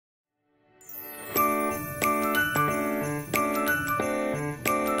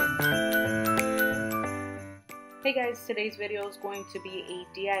Hey guys, today's video is going to be a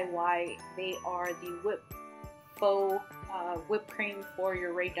DIY. They are the Faux whipped cream for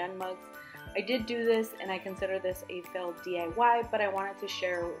your Rae Dunn mugs. I did do this and I consider this a failed DIY, but I wanted to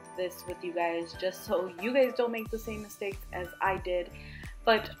share this with you guys just so you guys don't make the same mistakes as I did.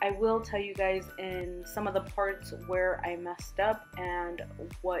 But I will tell you guys in some of the parts where I messed up and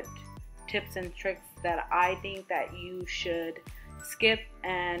what tips and tricks that I think that you should skip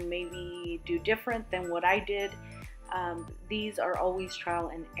and maybe do different than what I did. These are always trial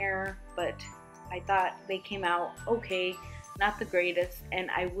and error, but I thought they came out okay, not the greatest, and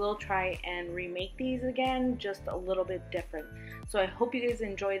I will try and remake these again just a little bit different. So I hope you guys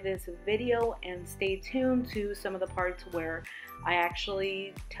enjoy this video and stay tuned to some of the parts where I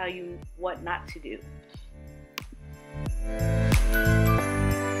actually tell you what not to do.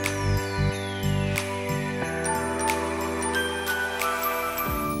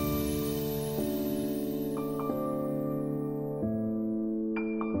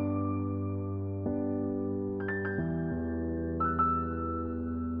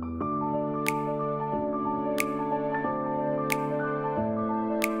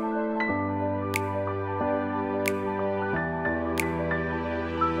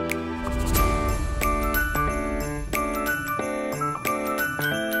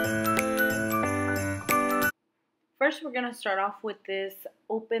 First, we're going to start off with this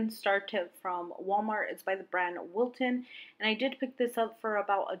open star tip from Walmart. It's by the brand Wilton, and I did pick this up for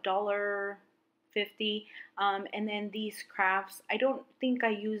about $1.50. And then these crafts, I don't think I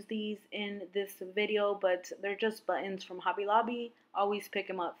use these in this video, but they're just buttons from Hobby Lobby. Always pick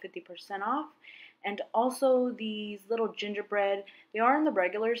them up 50% off. And also these little gingerbread, they are in the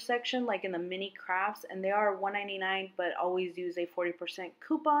regular section, like in the mini crafts, and they are $1.99, but always use a 40%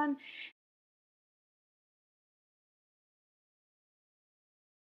 coupon.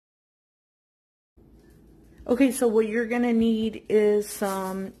 Okay, so what you're going to need is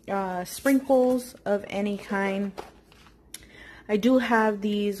some sprinkles of any kind. I do have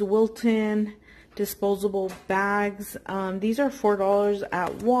these Wilton disposable bags. These are $4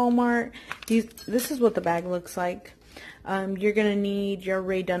 at Walmart. This is what the bag looks like. You're going to need your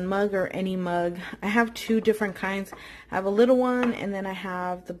Rae Dunn mug or any mug. I have two different kinds. I have a little one and then I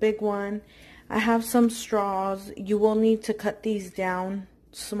have the big one. I have some straws. You will need to cut these down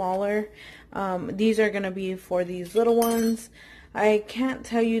smaller. These are going to be for these little ones. I can't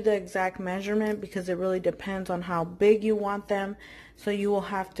tell you the exact measurement because it really depends on how big you want them, so you will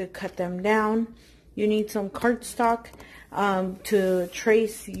have to cut them down. You need some cardstock to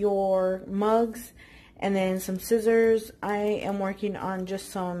trace your mugs, and then some scissors. I am working on just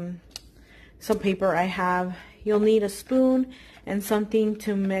some paper I have. You'll need a spoon and something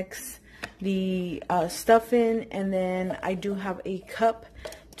to mix the stuff in, and then I do have a cup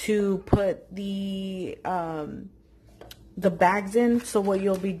to put the bags in. So what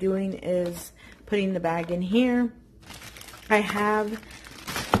you'll be doing is putting the bag in here. I have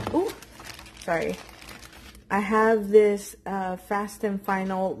this Fast and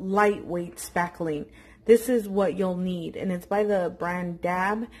Final lightweight spackling. This is what you'll need, and it's by the brand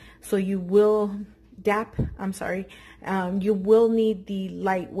DAP. So you will you will need the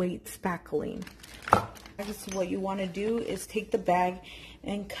lightweight spackling. This is what you want to do is take the bag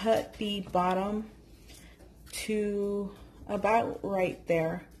and cut the bottom to about right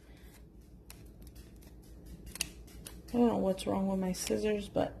there. I don't know what's wrong with my scissors,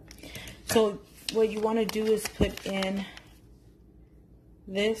 but so what you want to do is put in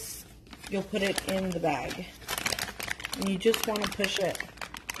this. You'll put it in the bag, and you just want to push it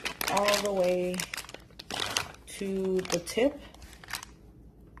all the way to the tip.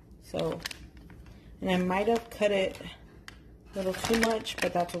 So, and I might have cut it a little too much,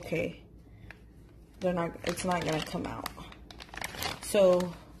 but that's okay. It's not gonna come out.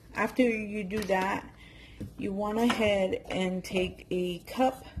 So after you do that, you want to head and take a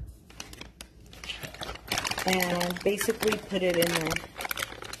cup and basically put it in there.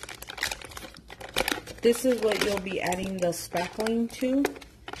 This is what you'll be adding the spackling to,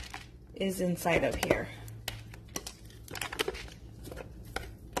 is inside of here.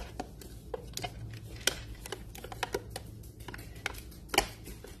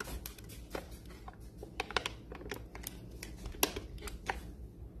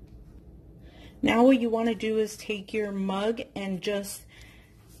 Now what you want to do is take your mug and just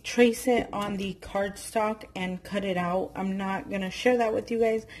trace it on the cardstock and cut it out. I'm not going to share that with you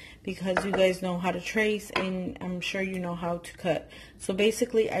guys because you guys know how to trace, and I'm sure you know how to cut. So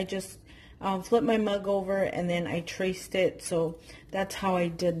basically I just flipped my mug over and then I traced it. So that's how I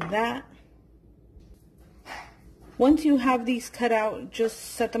did that. Once you have these cut out, just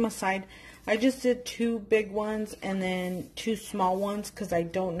set them aside. I just did 2 big ones and then 2 small ones because I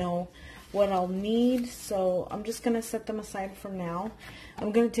don't know what I'll need. So I'm just going to set them aside for now.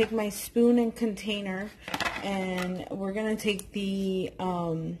 I'm going to take my spoon and container, and we're going to take the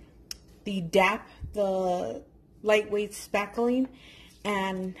DAP, the lightweight spackling.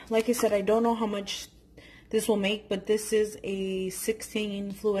 And like I said, I don't know how much this will make, but this is a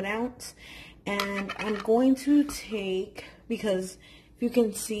 16 fluid ounce. And I'm going to take, because if you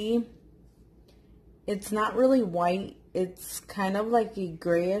can see, it's not really white. It's kind of like a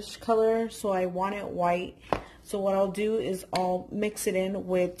grayish color, so I want it white. So what I'll do is I'll mix it in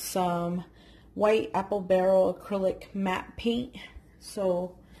with some white apple barrel acrylic matte paint.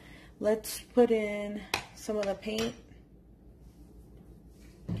 So let's put in some of the paint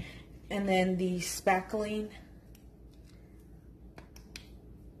and then the spackling.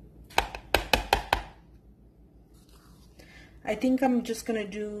 I think I'm just gonna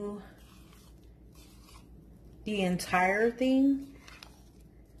do the entire thing.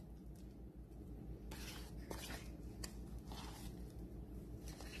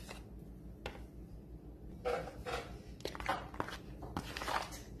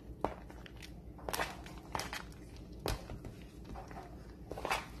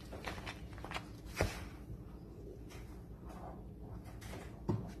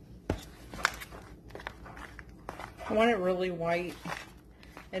 I want it really white.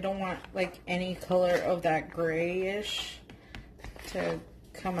 I don't want like any color of that grayish to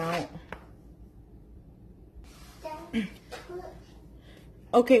come out.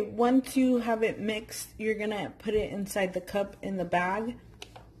 Okay, once you have it mixed, you're gonna put it inside the cup in the bag,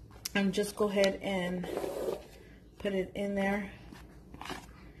 and just go ahead and put it in there.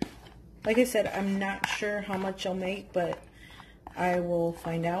 Like I said, I'm not sure how much I'll make, but I will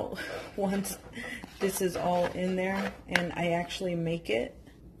find out once this is all in there and I actually make it.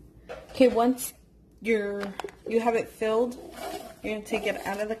 Okay, once you have it filled, you're going to take it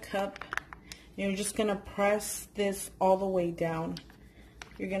out of the cup. And you're just going to press this all the way down.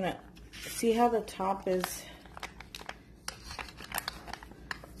 You're going to see how the top is.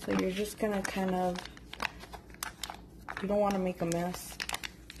 So you're just going to kind of, you don't want to make a mess,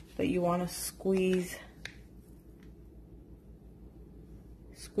 but you want to squeeze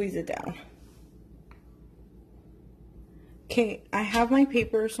it down. Okay, I have my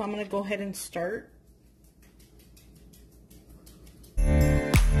paper, so I'm going to go ahead and start.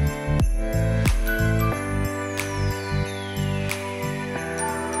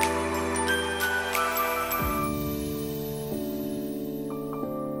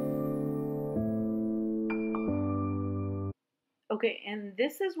 Okay, and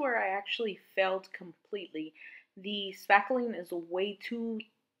this is where I actually failed completely. The spackling is way too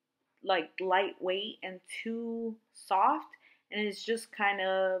like lightweight and too soft, and it's just kind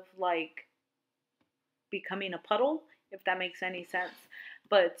of like becoming a puddle, if that makes any sense.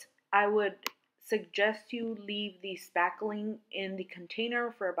 But I would suggest you leave the spackling in the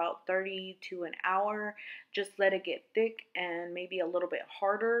container for about 30 to an hour. Just let it get thick and maybe a little bit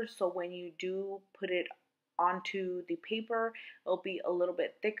harder, so when you do put it onto the paper, it'll be a little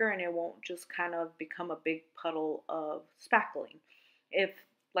bit thicker and it won't just kind of become a big puddle of spackling. If,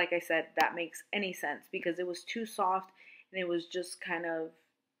 like I said, that makes any sense, because it was too soft and it was just kind of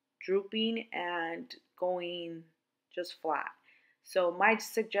drooping and going just flat. So my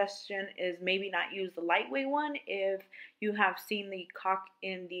suggestion is maybe not use the lightweight one. If you have seen the caulk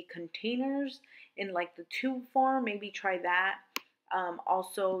in the containers in like the tube form, maybe try that.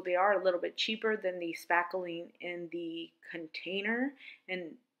 Also, they are a little bit cheaper than the spackling in the container,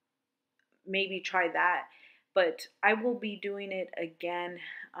 and maybe try that. But I will be doing it again,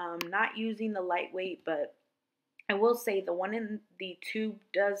 not using the lightweight, but I will say the one in the tube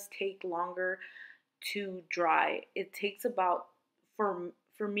does take longer to dry. It takes about, for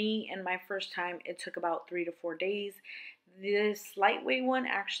me and my first time, it took about 3 to 4 days. This lightweight one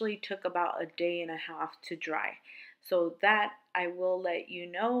actually took about a day and a half to dry. So that I will let you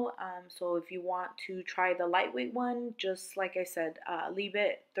know. So if you want to try the lightweight one, just like I said, leave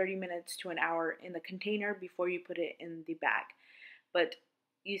it 30 minutes to an hour in the container before you put it in the bag. But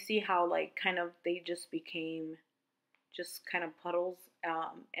you see how like kind of they just became just kind of puddles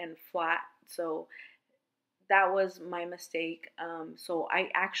and flat. So that was my mistake. So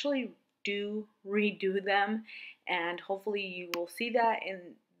I actually do redo them, and hopefully you will see that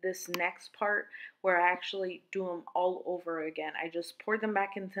in this next part where I actually do them all over again. I just poured them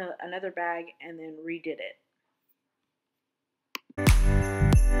back into another bag and then redid it.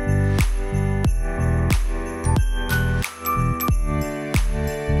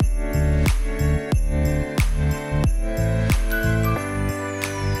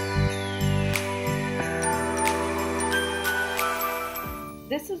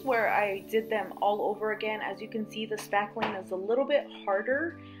 before I did them all over again. As you can see, the spackling is a little bit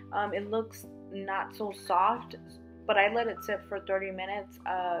harder. It looks not so soft, but I let it sit for 30 minutes.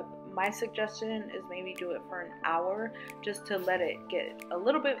 My suggestion is maybe do it for an hour just to let it get a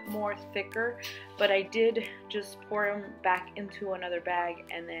little bit more thicker. But I did just pour them back into another bag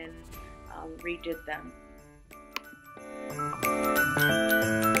and then redid them.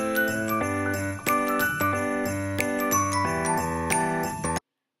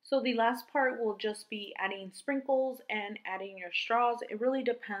 So the last part will just be adding sprinkles and adding your straws. It really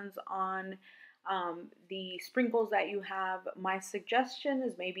depends on the sprinkles that you have. My suggestion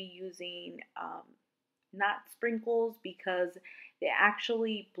is maybe using not sprinkles because they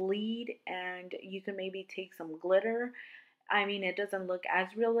actually bleed, and you can maybe take some glitter. I mean, it doesn't look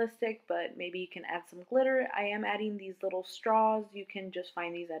as realistic, but maybe you can add some glitter. I am adding these little straws. You can just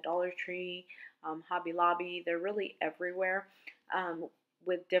find these at Dollar Tree, Hobby Lobby. They're really everywhere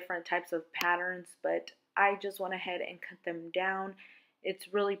with different types of patterns, but I just went ahead and cut them down.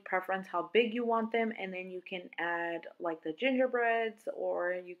 It's really preference how big you want them, and then you can add like the gingerbreads,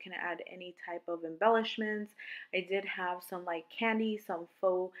 or you can add any type of embellishments. I did have some like candy, some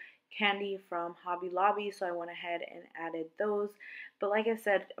faux candy from Hobby Lobby, so I went ahead and added those. But like I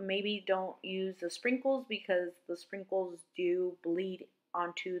said, maybe don't use the sprinkles because the sprinkles do bleed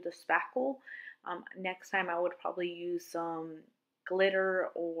onto the spackle. Next time I would probably use some glitter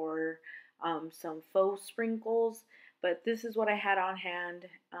or some faux sprinkles. But this is what I had on hand,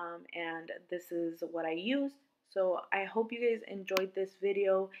 and this is what I used. So I hope you guys enjoyed this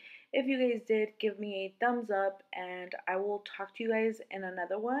video. If you guys did, give me a thumbs up, and I will talk to you guys in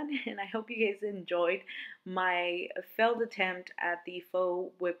another one. And I hope you guys enjoyed my failed attempt at the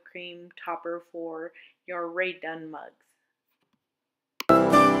faux whipped cream topper for your Rae Dunn mugs.